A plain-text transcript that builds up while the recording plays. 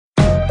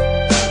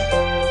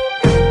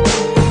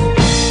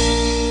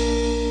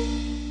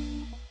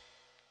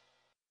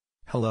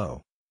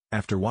Hello.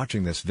 After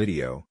watching this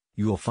video,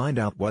 you will find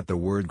out what the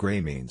word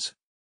gray means.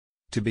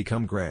 To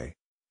become gray.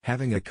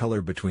 Having a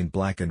color between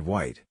black and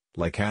white,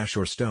 like ash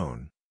or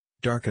stone.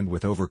 Darkened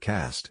with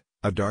overcast,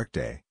 a dark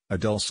day, a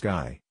dull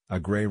sky, a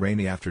gray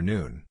rainy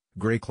afternoon,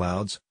 gray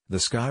clouds, the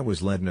sky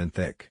was leaden and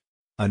thick.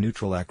 A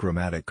neutral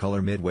achromatic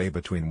color midway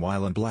between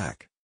white and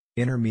black.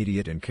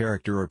 Intermediate in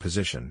character or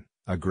position,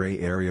 a gray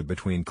area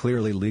between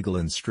clearly legal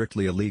and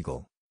strictly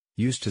illegal.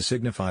 Used to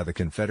signify the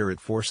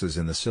Confederate forces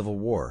in the Civil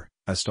War,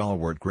 a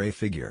stalwart gray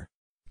figure.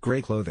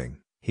 Gray clothing,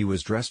 he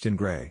was dressed in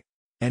gray.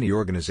 Any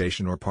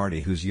organization or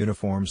party whose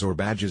uniforms or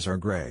badges are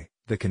gray,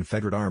 the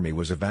Confederate Army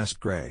was a vast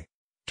gray.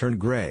 Turned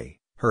gray,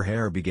 her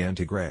hair began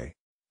to gray.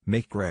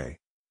 Make gray.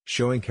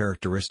 Showing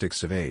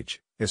characteristics of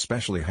age,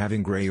 especially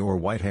having gray or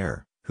white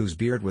hair, whose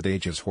beard with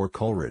age is hoar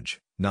Coleridge,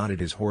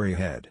 nodded his hoary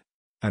head.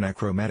 An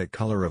achromatic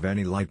color of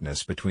any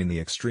lightness between the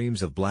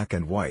extremes of black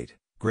and white,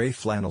 gray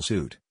flannel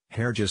suit,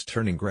 hair just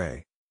turning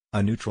gray.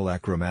 A neutral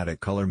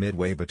achromatic color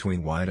midway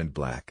between white and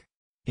black.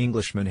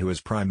 Englishman who as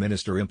Prime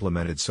Minister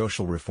implemented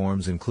social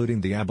reforms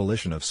including the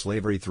abolition of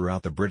slavery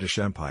throughout the British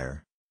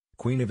Empire.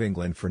 Queen of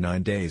England for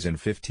 9 days in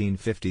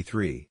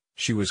 1553,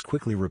 she was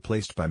quickly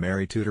replaced by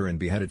Mary Tudor and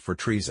beheaded for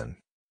treason.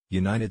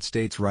 United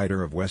States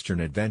writer of Western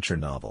adventure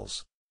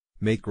novels.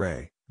 Make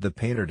gray, the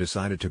painter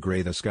decided to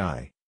gray the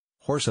sky.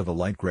 Horse of a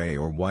light gray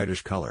or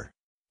whitish color.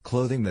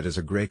 Clothing that is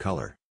a gray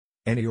color.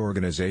 Any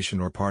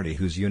organization or party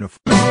whose uniform